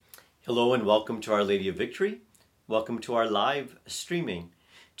Hello and welcome to Our Lady of Victory. Welcome to our live streaming.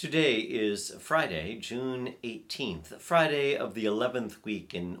 Today is Friday, June 18th, Friday of the 11th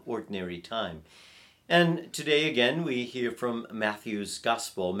week in Ordinary Time. And today again we hear from Matthew's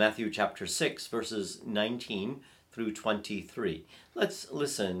Gospel, Matthew chapter 6, verses 19 through 23. Let's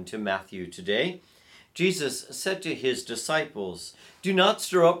listen to Matthew today. Jesus said to his disciples, "Do not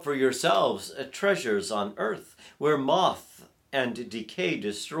store up for yourselves treasures on earth, where moth and decay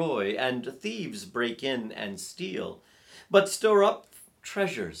destroy, and thieves break in and steal. But store up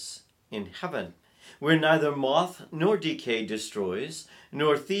treasures in heaven, where neither moth nor decay destroys,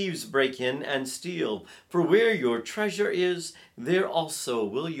 nor thieves break in and steal. For where your treasure is, there also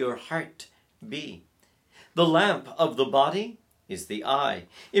will your heart be. The lamp of the body is the eye.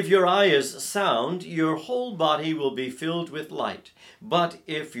 If your eye is sound, your whole body will be filled with light. But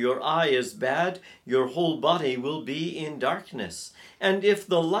if your eye is bad, your whole body will be in darkness. And if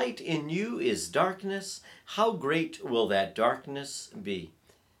the light in you is darkness, how great will that darkness be?"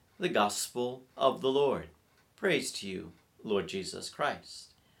 The Gospel of the Lord. Praise to you, Lord Jesus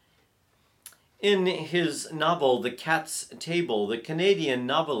Christ. In his novel, The Cat's Table, the Canadian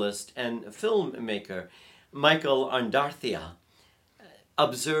novelist and filmmaker Michael Ondarthia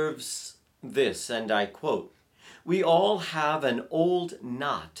observes this, and I quote, "We all have an old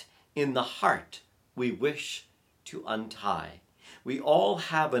knot in the heart we wish to untie. We all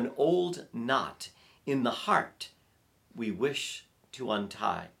have an old knot in the heart we wish to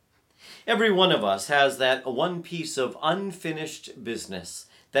untie." Every one of us has that one piece of unfinished business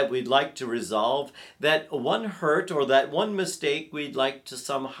that we'd like to resolve, that one hurt or that one mistake we'd like to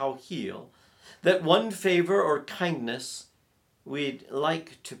somehow heal, that one favor or kindness we'd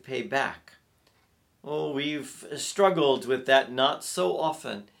like to pay back. Oh, we've struggled with that knot so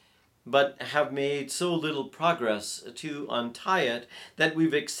often, but have made so little progress to untie it that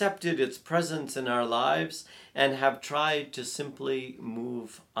we've accepted its presence in our lives and have tried to simply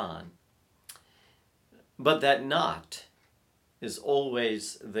move on. But that knot is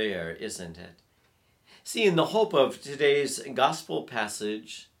always there, isn't it? See, in the hope of today's gospel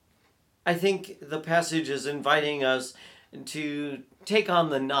passage, I think the passage is inviting us to take on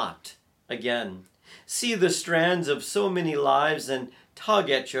the knot again. See the strands of so many lives and tug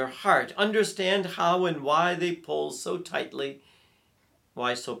at your heart. Understand how and why they pull so tightly,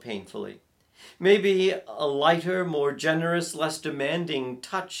 why so painfully. Maybe a lighter, more generous, less demanding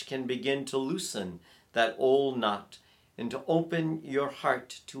touch can begin to loosen that old knot and to open your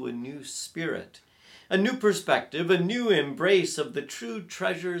heart to a new spirit, a new perspective, a new embrace of the true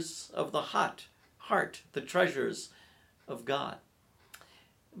treasures of the heart, the treasures of God.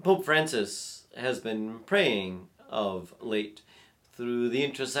 Pope Francis has been praying of late through the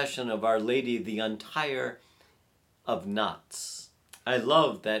intercession of Our Lady, the Untier of Knots. I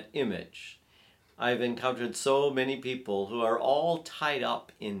love that image. I've encountered so many people who are all tied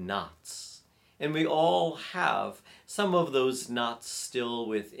up in knots, and we all have some of those knots still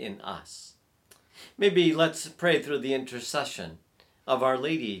within us. Maybe let's pray through the intercession of Our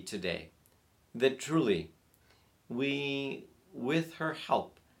Lady today, that truly we, with her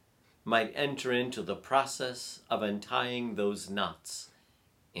help, might enter into the process of untying those knots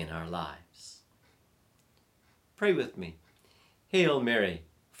in our lives. Pray with me. Hail Mary,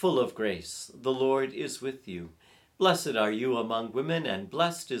 full of grace, the Lord is with you. Blessed are you among women, and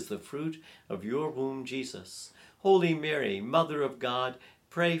blessed is the fruit of your womb, Jesus. Holy Mary, Mother of God,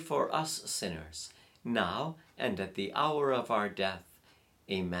 pray for us sinners, now and at the hour of our death.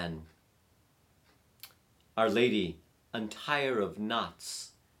 Amen. Our Lady, Untier of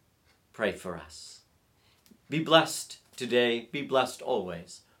Knots, pray for us. Be blessed today, be blessed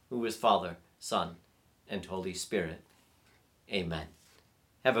always, who is Father, Son, and Holy Spirit. Amen.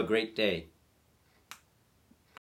 Have a great day.